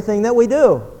in everything that we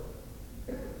do.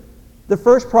 The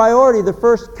first priority, the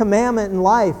first commandment in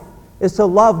life is to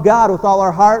love God with all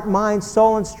our heart, mind,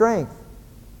 soul, and strength.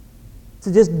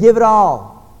 To just give it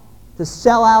all. To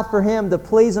sell out for Him, to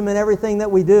please Him in everything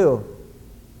that we do.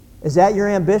 Is that your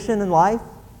ambition in life?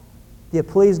 Do you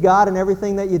please God in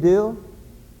everything that you do?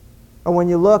 Or when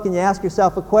you look and you ask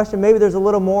yourself a question, maybe there's a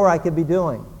little more I could be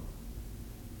doing.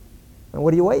 And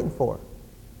what are you waiting for?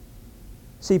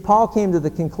 See, Paul came to the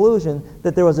conclusion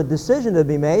that there was a decision to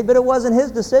be made, but it wasn't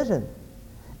his decision.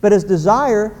 But his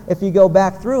desire, if you go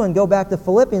back through and go back to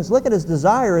Philippians, look at his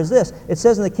desire is this. It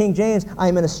says in the King James, I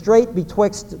am in a strait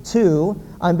betwixt two.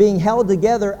 I'm being held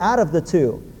together out of the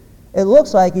two. It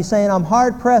looks like he's saying, I'm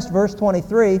hard-pressed, verse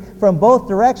 23, from both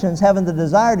directions, having the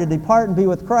desire to depart and be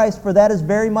with Christ, for that is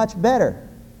very much better.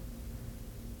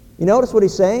 You notice what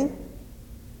he's saying?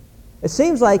 It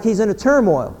seems like he's in a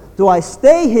turmoil. Do I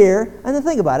stay here? And then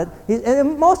think about it.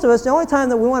 And most of us, the only time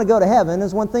that we want to go to heaven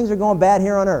is when things are going bad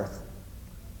here on earth.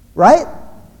 Right?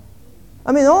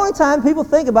 I mean, the only time people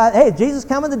think about, hey, Jesus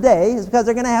coming today is because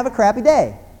they're going to have a crappy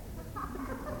day.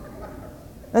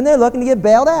 And they're looking to get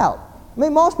bailed out. I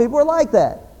mean, most people are like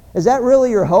that. Is that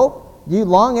really your hope? Do you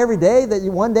long every day that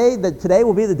one day, that today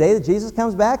will be the day that Jesus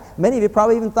comes back? Many of you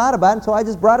probably even thought about it until I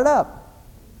just brought it up.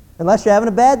 Unless you're having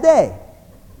a bad day.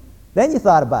 Then you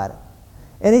thought about it.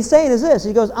 And he's saying is this,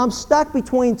 he goes, I'm stuck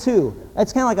between two.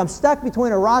 It's kind of like I'm stuck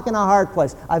between a rock and a hard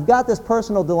place. I've got this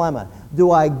personal dilemma.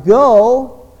 Do I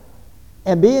go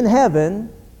and be in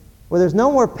heaven where there's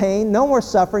no more pain, no more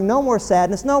suffering, no more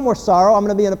sadness, no more sorrow? I'm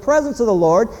going to be in the presence of the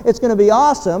Lord. It's going to be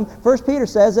awesome. 1 Peter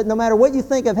says that no matter what you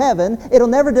think of heaven, it'll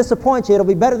never disappoint you. It'll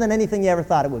be better than anything you ever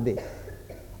thought it would be.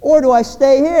 Or do I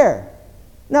stay here?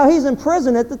 Now, he's in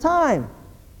prison at the time.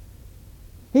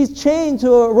 He's chained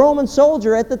to a Roman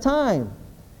soldier at the time.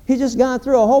 He's just gone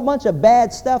through a whole bunch of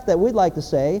bad stuff that we'd like to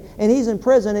say, and he's in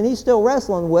prison, and he's still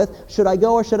wrestling with, should I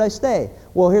go or should I stay?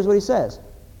 Well, here's what he says.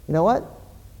 You know what?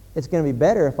 It's going to be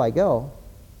better if I go,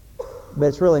 but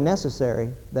it's really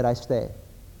necessary that I stay.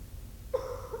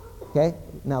 Okay?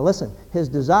 Now listen, his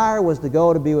desire was to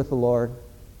go to be with the Lord,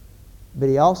 but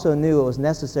he also knew it was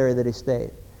necessary that he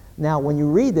stayed. Now, when you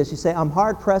read this, you say, I'm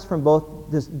hard-pressed from both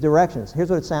directions. Here's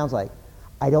what it sounds like.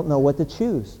 I don't know what to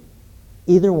choose.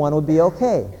 Either one would be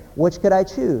okay. Which could I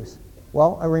choose?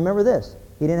 Well, I remember this.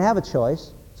 He didn't have a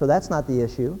choice. so that's not the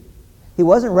issue. He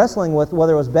wasn't wrestling with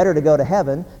whether it was better to go to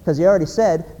heaven, because he already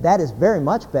said, that is very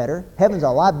much better. Heaven's a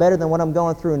lot better than what I'm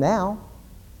going through now.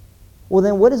 Well,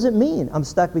 then what does it mean, I'm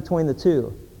stuck between the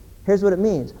two? Here's what it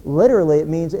means. Literally, it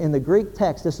means, in the Greek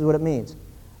text, this is what it means.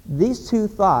 These two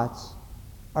thoughts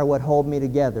are what hold me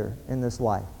together in this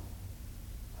life.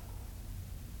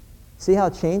 See how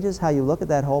it changes how you look at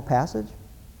that whole passage?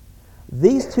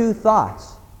 These two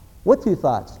thoughts. What two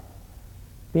thoughts?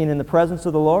 Being in the presence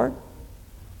of the Lord,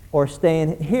 or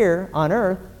staying here on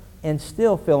earth and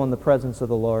still feeling the presence of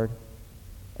the Lord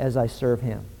as I serve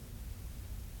Him.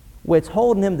 What's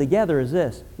holding Him together is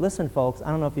this. Listen, folks,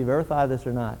 I don't know if you've ever thought of this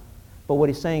or not, but what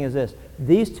He's saying is this.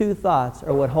 These two thoughts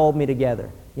are what hold me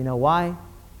together. You know why?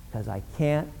 Because I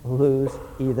can't lose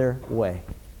either way.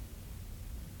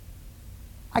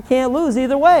 I can't lose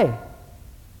either way.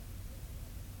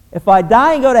 If I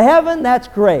die and go to heaven, that's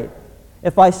great.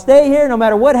 If I stay here, no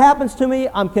matter what happens to me,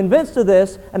 I'm convinced of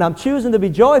this, and I'm choosing to be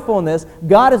joyful in this.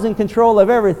 God is in control of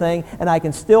everything, and I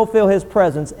can still feel His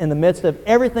presence in the midst of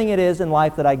everything it is in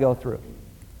life that I go through.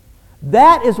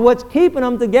 That is what's keeping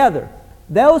them together.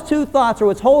 Those two thoughts are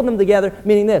what's holding them together,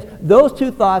 meaning this. Those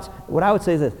two thoughts, what I would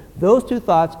say is this. Those two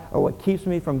thoughts are what keeps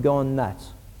me from going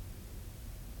nuts.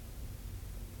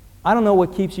 I don't know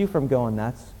what keeps you from going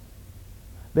nuts,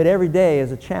 but every day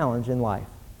is a challenge in life.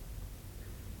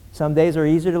 Some days are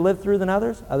easier to live through than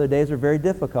others. Other days are very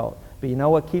difficult. But you know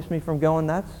what keeps me from going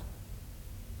nuts?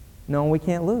 Knowing we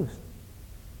can't lose.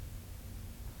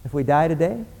 If we die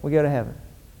today, we go to heaven.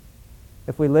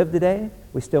 If we live today,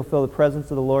 we still feel the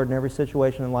presence of the Lord in every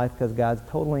situation in life because God's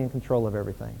totally in control of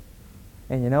everything.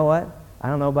 And you know what? I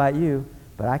don't know about you,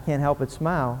 but I can't help but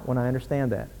smile when I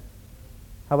understand that.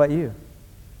 How about you?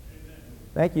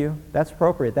 Thank you. That's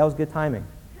appropriate. That was good timing.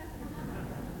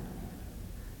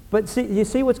 But see, you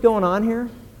see what's going on here?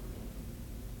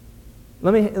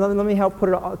 Let me help put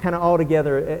it kind of all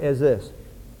together as this.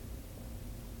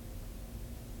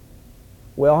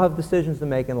 We all have decisions to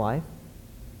make in life.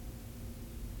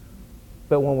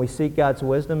 But when we seek God's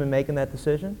wisdom in making that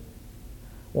decision,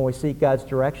 when we seek God's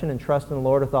direction and trust in the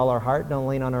Lord with all our heart, don't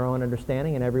lean on our own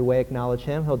understanding, in every way acknowledge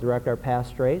Him, He'll direct our path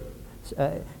straight.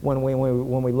 When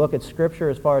we look at Scripture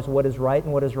as far as what is right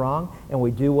and what is wrong, and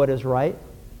we do what is right,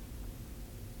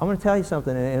 I'm going to tell you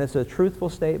something, and it's a truthful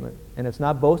statement, and it's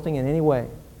not boasting in any way,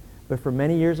 but for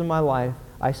many years of my life,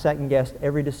 I second-guessed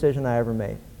every decision I ever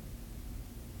made.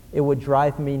 It would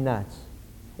drive me nuts.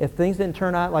 If things didn't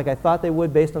turn out like I thought they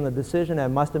would based on the decision, I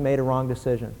must have made a wrong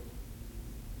decision.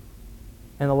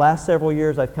 In the last several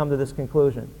years, I've come to this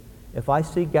conclusion. If I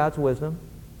seek God's wisdom,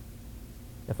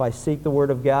 if I seek the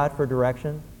Word of God for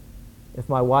direction, if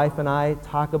my wife and I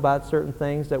talk about certain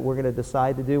things that we're going to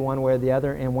decide to do one way or the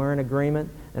other, and we're in agreement,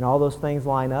 and all those things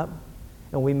line up,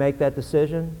 and we make that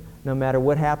decision, no matter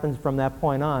what happens from that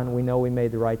point on, we know we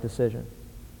made the right decision.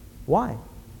 Why?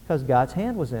 Because God's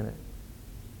hand was in it.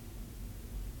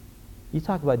 You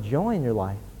talk about joy in your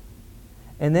life.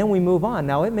 And then we move on.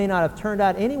 Now, it may not have turned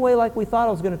out any way like we thought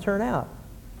it was going to turn out,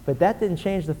 but that didn't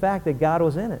change the fact that God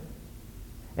was in it.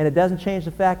 And it doesn't change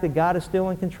the fact that God is still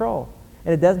in control.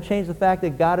 And it doesn't change the fact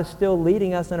that God is still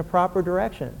leading us in a proper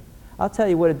direction. I'll tell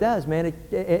you what it does, man.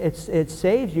 It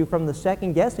saves you from the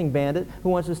second-guessing bandit who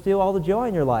wants to steal all the joy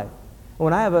in your life.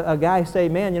 When I have a guy say,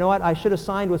 man, you know what, I should have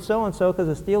signed with so-and-so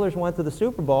because the Steelers went to the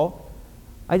Super Bowl,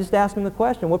 I just ask him the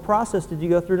question, what process did you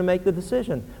go through to make the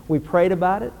decision? We prayed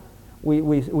about it.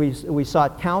 We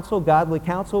sought counsel, godly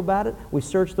counsel about it. We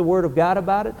searched the Word of God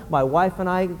about it. My wife and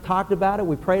I talked about it.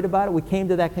 We prayed about it. We came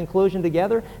to that conclusion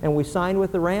together, and we signed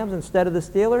with the Rams instead of the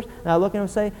Steelers. And I look at him and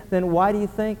say, then why do you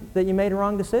think that you made a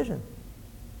wrong decision?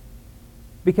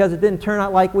 Because it didn't turn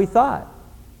out like we thought.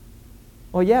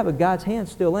 Well, yeah, but God's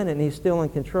hand's still in it, and He's still in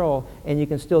control, and you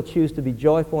can still choose to be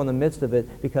joyful in the midst of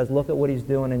it because look at what He's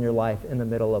doing in your life in the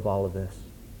middle of all of this.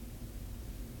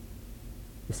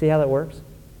 You see how that works?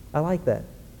 I like that.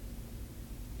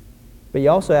 But you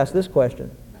also ask this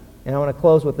question, and I want to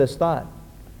close with this thought.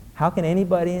 How can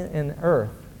anybody in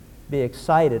earth be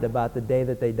excited about the day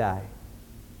that they die?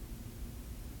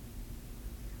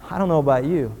 I don't know about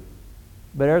you,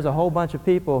 but there's a whole bunch of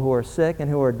people who are sick and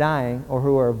who are dying or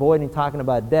who are avoiding talking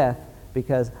about death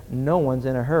because no one's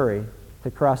in a hurry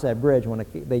to cross that bridge when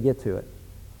they get to it.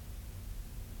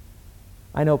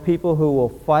 I know people who will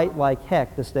fight like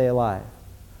heck to stay alive.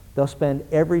 They'll spend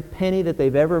every penny that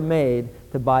they've ever made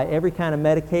to buy every kind of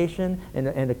medication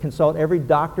and to consult every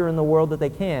doctor in the world that they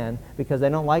can because they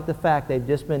don't like the fact they've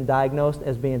just been diagnosed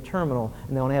as being terminal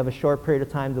and they only have a short period of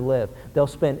time to live. They'll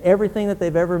spend everything that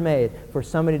they've ever made for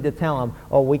somebody to tell them,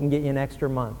 oh, we can get you an extra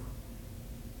month.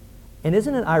 And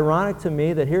isn't it ironic to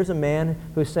me that here's a man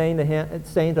who's saying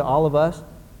to all of us,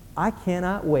 I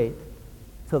cannot wait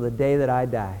till the day that I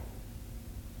die.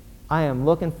 I am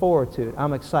looking forward to it.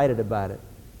 I'm excited about it.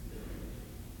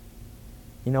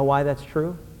 You know why that's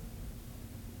true?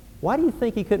 Why do you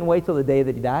think he couldn't wait till the day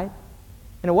that he died?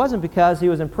 And it wasn't because he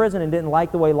was in prison and didn't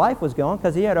like the way life was going,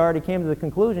 because he had already came to the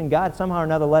conclusion God somehow or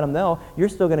another let him know, you're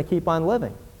still going to keep on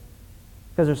living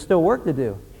because there's still work to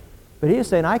do. But he was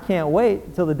saying, I can't wait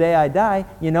until the day I die.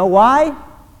 You know why?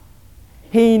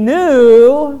 He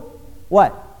knew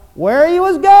what? Where he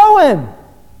was going.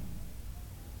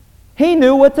 He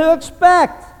knew what to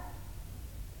expect.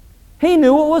 He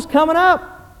knew what was coming up.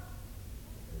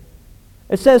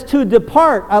 It says to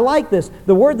depart. I like this.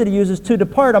 The word that he uses, to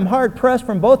depart. I'm hard pressed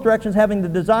from both directions having the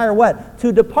desire what?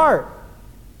 To depart.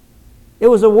 It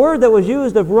was a word that was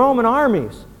used of Roman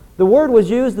armies. The word was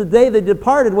used the day they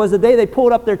departed was the day they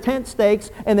pulled up their tent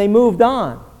stakes and they moved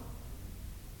on.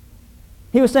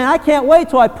 He was saying, I can't wait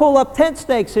till I pull up tent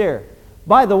stakes here.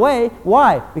 By the way,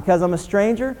 why? Because I'm a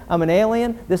stranger, I'm an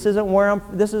alien, this isn't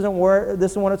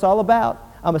what it's all about.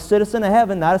 I'm a citizen of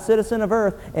heaven, not a citizen of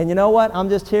earth. And you know what? I'm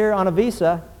just here on a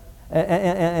visa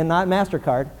and not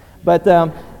MasterCard. But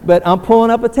I'm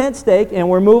pulling up a tent stake and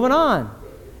we're moving on.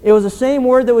 It was the same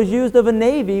word that was used of a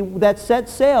navy that set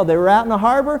sail. They were out in the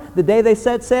harbor. The day they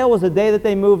set sail was the day that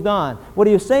they moved on. What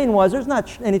he was saying was there's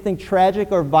not anything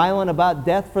tragic or violent about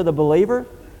death for the believer.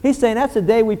 He's saying that's the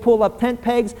day we pull up tent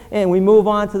pegs and we move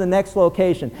on to the next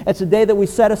location. It's the day that we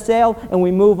set a sail and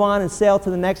we move on and sail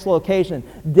to the next location.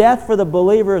 Death for the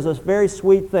believer is a very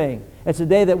sweet thing. It's the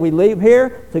day that we leave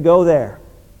here to go there.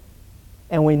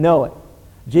 And we know it.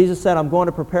 Jesus said, I'm going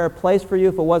to prepare a place for you.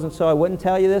 If it wasn't so, I wouldn't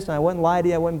tell you this and I wouldn't lie to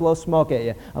you. I wouldn't blow smoke at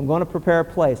you. I'm going to prepare a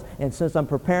place. And since I'm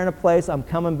preparing a place, I'm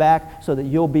coming back so that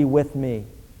you'll be with me.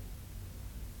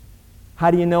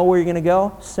 How do you know where you're going to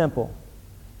go? Simple.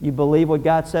 You believe what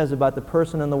God says about the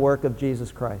person and the work of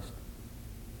Jesus Christ.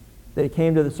 That He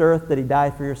came to this earth, that He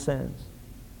died for your sins.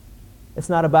 It's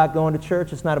not about going to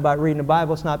church. It's not about reading the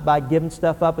Bible. It's not about giving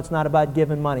stuff up. It's not about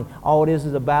giving money. All it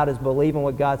is about is believing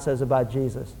what God says about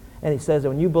Jesus. And He says that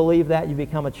when you believe that, you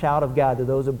become a child of God to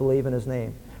those who believe in His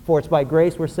name. For it's by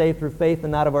grace we're saved through faith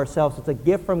and not of ourselves. It's a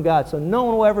gift from God. So no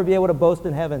one will ever be able to boast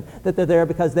in heaven that they're there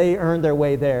because they earned their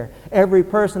way there. Every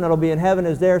person that will be in heaven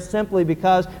is there simply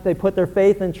because they put their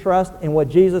faith and trust in what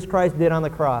Jesus Christ did on the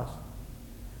cross.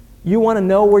 You want to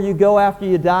know where you go after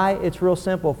you die? It's real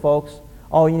simple, folks.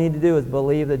 All you need to do is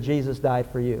believe that Jesus died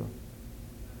for you.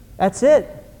 That's it.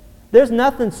 There's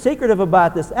nothing secretive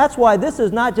about this. That's why this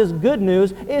is not just good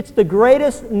news. It's the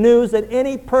greatest news that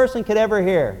any person could ever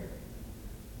hear.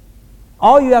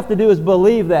 All you have to do is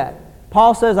believe that.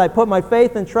 Paul says, I put my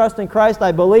faith and trust in Christ.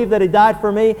 I believe that He died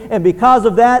for me. And because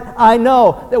of that, I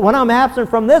know that when I'm absent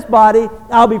from this body,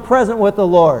 I'll be present with the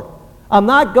Lord. I'm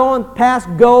not going past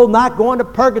go, not going to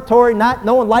purgatory, not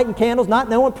no one lighting candles, not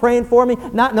no one praying for me,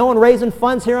 not no one raising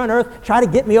funds here on earth, try to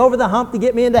get me over the hump to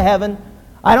get me into heaven.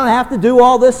 I don't have to do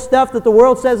all this stuff that the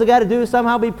world says I got to do to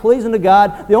somehow be pleasing to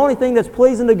God. The only thing that's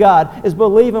pleasing to God is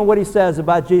believing what He says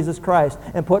about Jesus Christ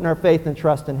and putting our faith and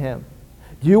trust in Him.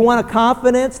 Do you want a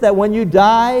confidence that when you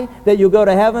die that you'll go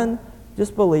to heaven?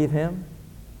 Just believe Him.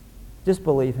 Just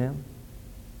believe Him.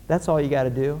 That's all you got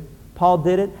to do. Paul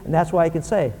did it, and that's why he can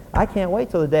say, I can't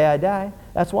wait till the day I die.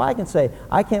 That's why I can say,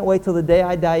 I can't wait till the day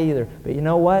I die either. But you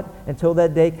know what? Until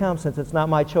that day comes, since it's not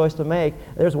my choice to make,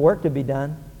 there's work to be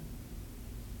done.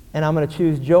 And I'm going to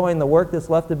choose joy in the work that's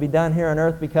left to be done here on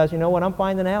earth because you know what I'm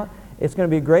finding out? It's going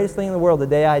to be the greatest thing in the world the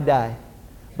day I die.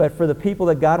 But for the people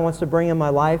that God wants to bring in my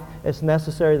life, it's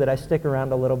necessary that I stick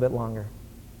around a little bit longer.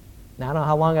 Now, I don't know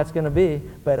how long that's going to be,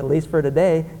 but at least for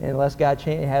today, unless God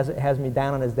has me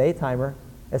down on His day timer,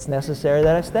 it's necessary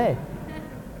that I stay.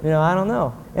 You know, I don't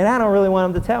know. And I don't really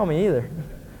want Him to tell me either.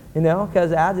 You know,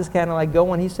 because I just kind of like go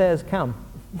when He says, come.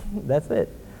 That's it.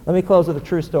 Let me close with a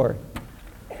true story.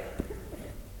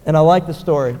 And I like the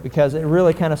story because it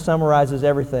really kind of summarizes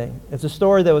everything. It's a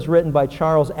story that was written by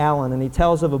Charles Allen, and he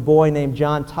tells of a boy named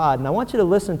John Todd. And I want you to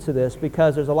listen to this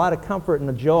because there's a lot of comfort and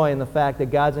a joy in the fact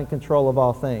that God's in control of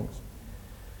all things.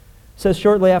 It says,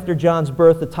 shortly after John's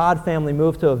birth, the Todd family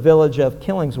moved to a village of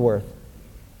Killingsworth.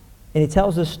 And he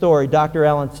tells this story. Dr.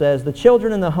 Allen says, the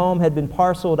children in the home had been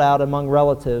parceled out among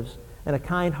relatives, and a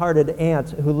kind-hearted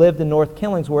aunt who lived in North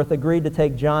Killingsworth agreed to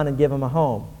take John and give him a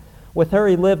home. With her,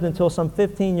 he lived until some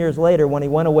 15 years later when he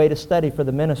went away to study for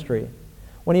the ministry.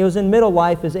 When he was in middle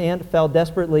life, his aunt fell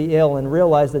desperately ill and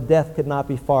realized that death could not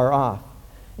be far off.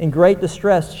 In great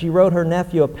distress, she wrote her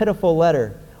nephew a pitiful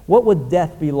letter. What would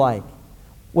death be like?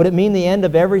 Would it mean the end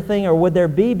of everything, or would there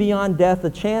be beyond death a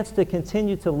chance to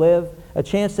continue to live? a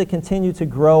chance to continue to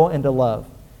grow and to love.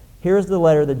 Here's the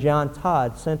letter that John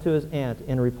Todd sent to his aunt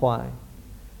in reply.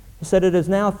 He said, "It is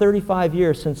now 35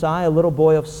 years since I, a little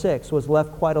boy of 6, was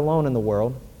left quite alone in the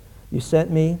world. You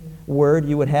sent me word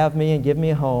you would have me and give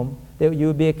me a home, that you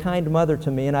would be a kind mother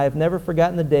to me, and I have never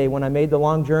forgotten the day when I made the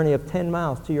long journey of 10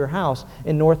 miles to your house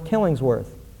in North Killingsworth.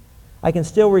 I can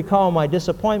still recall my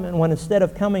disappointment when instead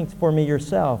of coming for me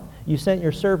yourself, you sent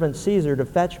your servant Caesar to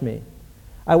fetch me.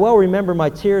 I well remember my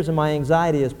tears and my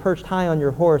anxiety as perched high on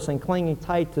your horse and clinging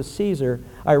tight to Caesar,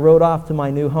 I rode off to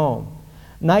my new home.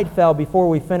 Night fell before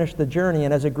we finished the journey,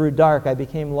 and as it grew dark, I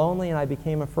became lonely and I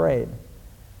became afraid.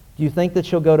 Do you think that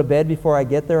she'll go to bed before I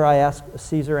get there? I asked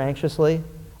Caesar anxiously.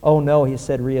 Oh no, he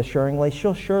said reassuringly.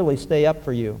 She'll surely stay up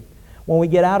for you. When we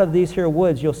get out of these here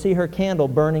woods, you'll see her candle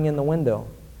burning in the window.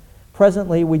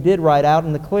 Presently, we did ride out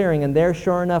in the clearing, and there,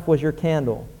 sure enough, was your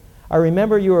candle. I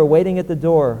remember you were waiting at the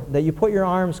door, that you put your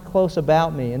arms close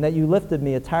about me, and that you lifted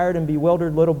me, a tired and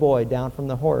bewildered little boy, down from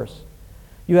the horse.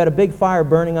 You had a big fire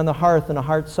burning on the hearth and a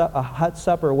hot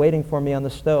supper waiting for me on the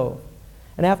stove.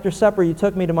 And after supper, you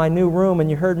took me to my new room, and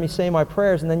you heard me say my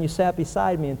prayers, and then you sat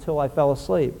beside me until I fell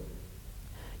asleep.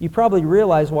 You probably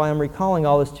realize why I'm recalling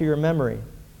all this to your memory.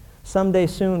 Someday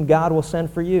soon, God will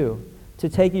send for you to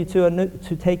take you to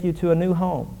a new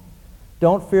home.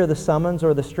 Don't fear the summons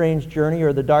or the strange journey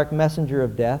or the dark messenger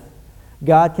of death.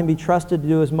 God can be trusted to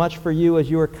do as much for you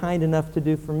as you were kind enough to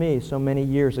do for me so many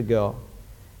years ago.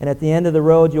 And at the end of the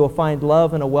road, you will find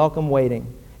love and a welcome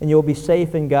waiting, and you will be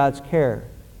safe in God's care.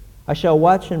 I shall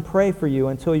watch and pray for you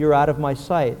until you're out of my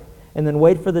sight, and then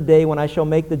wait for the day when I shall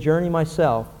make the journey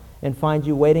myself and find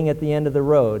you waiting at the end of the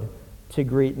road to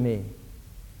greet me."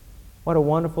 What a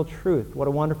wonderful truth. What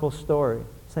a wonderful story.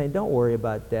 Saying, don't worry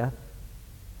about death.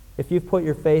 If you've put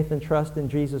your faith and trust in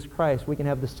Jesus Christ, we can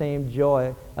have the same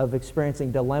joy of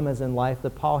experiencing dilemmas in life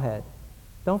that Paul had.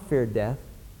 Don't fear death.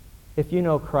 If you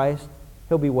know Christ,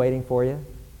 He'll be waiting for you.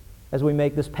 As we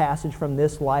make this passage from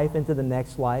this life into the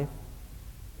next life,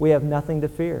 we have nothing to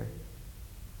fear.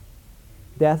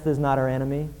 Death is not our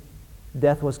enemy.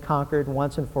 Death was conquered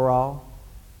once and for all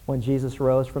when Jesus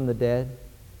rose from the dead.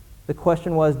 The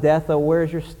question was, death, oh,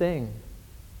 where's your sting?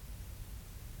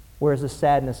 Where's the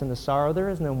sadness and the sorrow? There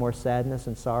is no more sadness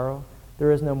and sorrow.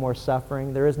 There is no more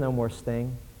suffering. There is no more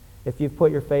sting. If you've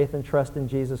put your faith and trust in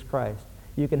Jesus Christ,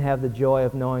 you can have the joy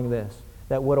of knowing this,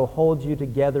 that what will hold you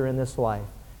together in this life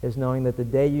is knowing that the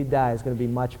day you die is going to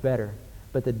be much better.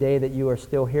 But the day that you are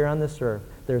still here on this earth,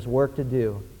 there's work to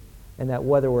do. And that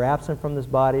whether we're absent from this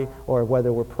body or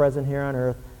whether we're present here on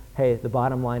earth, hey, the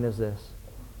bottom line is this.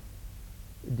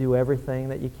 Do everything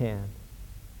that you can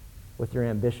with your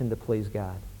ambition to please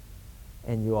God.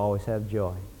 And you always have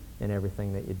joy in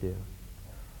everything that you do.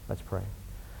 Let's pray.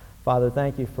 Father,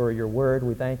 thank you for your word.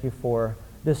 We thank you for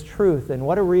this truth, and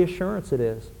what a reassurance it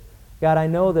is. God, I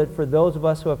know that for those of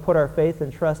us who have put our faith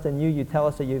and trust in you, you tell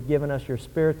us that you've given us your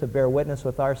Spirit to bear witness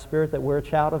with our spirit that we're a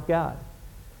child of God.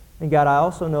 And God, I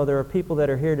also know there are people that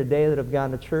are here today that have gone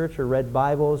to church or read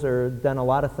Bibles or done a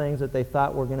lot of things that they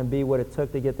thought were going to be what it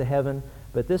took to get to heaven.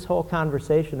 But this whole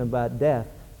conversation about death,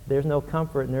 there's no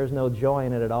comfort and there's no joy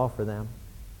in it at all for them.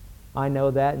 I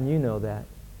know that and you know that.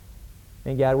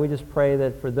 And God, we just pray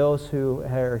that for those who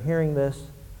are hearing this,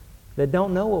 that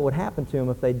don't know what would happen to them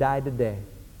if they died today,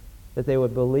 that they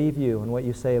would believe you and what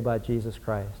you say about Jesus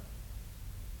Christ.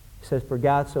 He says, "For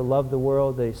God so loved the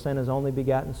world that He sent His only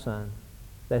begotten Son,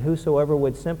 that whosoever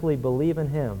would simply believe in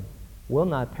Him will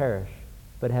not perish,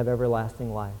 but have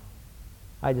everlasting life."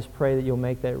 I just pray that you'll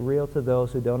make that real to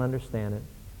those who don't understand it,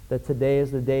 that today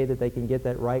is the day that they can get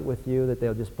that right with you, that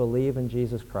they'll just believe in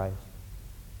Jesus Christ.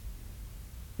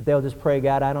 That they'll just pray,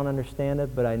 God, I don't understand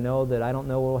it, but I know that I don't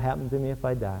know what will happen to me if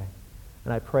I die.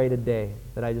 And I pray today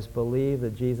that I just believe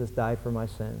that Jesus died for my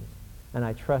sins, and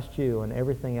I trust you and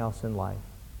everything else in life.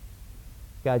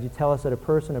 God, you tell us that a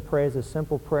person who prays a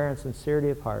simple prayer in sincerity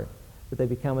of heart, that they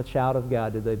become a child of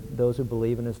God to those who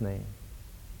believe in His name.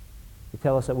 You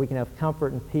tell us that we can have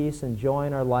comfort and peace and joy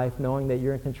in our life knowing that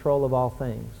you're in control of all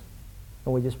things.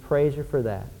 And we just praise you for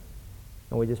that.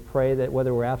 And we just pray that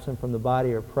whether we're absent from the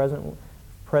body or present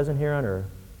here on earth,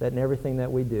 that in everything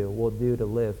that we do, we'll do to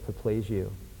live to please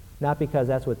you. Not because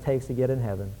that's what it takes to get in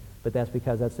heaven, but that's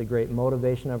because that's the great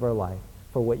motivation of our life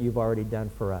for what you've already done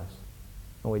for us.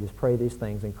 And we just pray these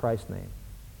things in Christ's name.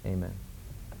 Amen.